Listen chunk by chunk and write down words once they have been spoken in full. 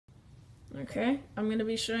Okay, I'm going to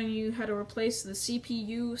be showing you how to replace the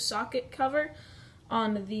CPU socket cover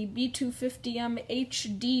on the B250M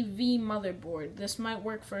HDV motherboard. This might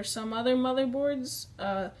work for some other motherboards.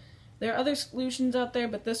 There are other solutions out there,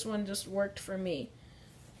 but this one just worked for me.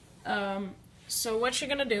 So what you're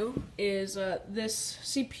going to do is this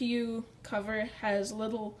CPU cover has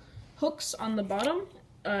little hooks on the bottom,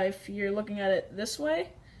 if you're looking at it this way.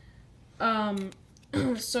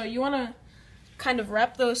 So you want to kind of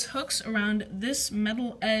wrap those hooks around this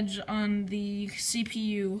metal edge on the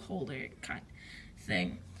CPU holder kind of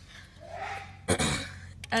thing.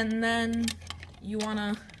 And then you want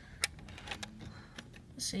to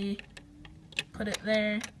put it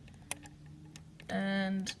there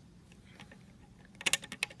and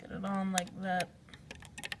get it on like that.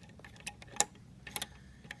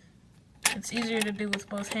 It's easier to do with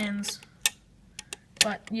both hands,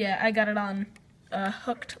 but yeah, I got it on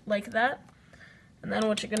hooked like that. And then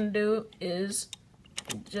what you're going to do is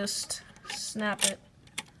just snap it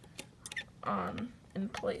on in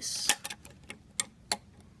place.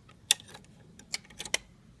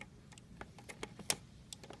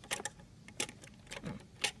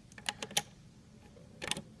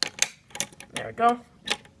 There we go.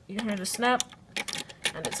 You can hear the snap,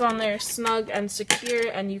 and it's on there snug and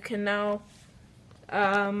secure, and you can now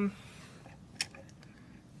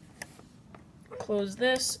close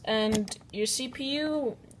this, and your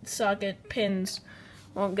CPU socket pins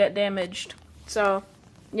won't get damaged. So,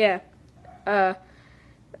 yeah.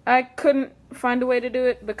 I couldn't find a way to do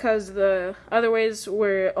it because the other ways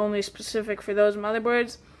were only specific for those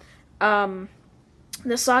motherboards.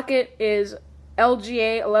 The socket is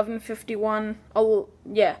LGA1151. Oh,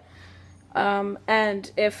 yeah.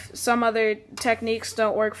 And if some other techniques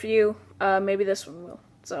don't work for you, maybe this one will.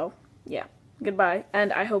 So, yeah. Goodbye,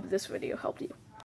 and I hope this video helped you.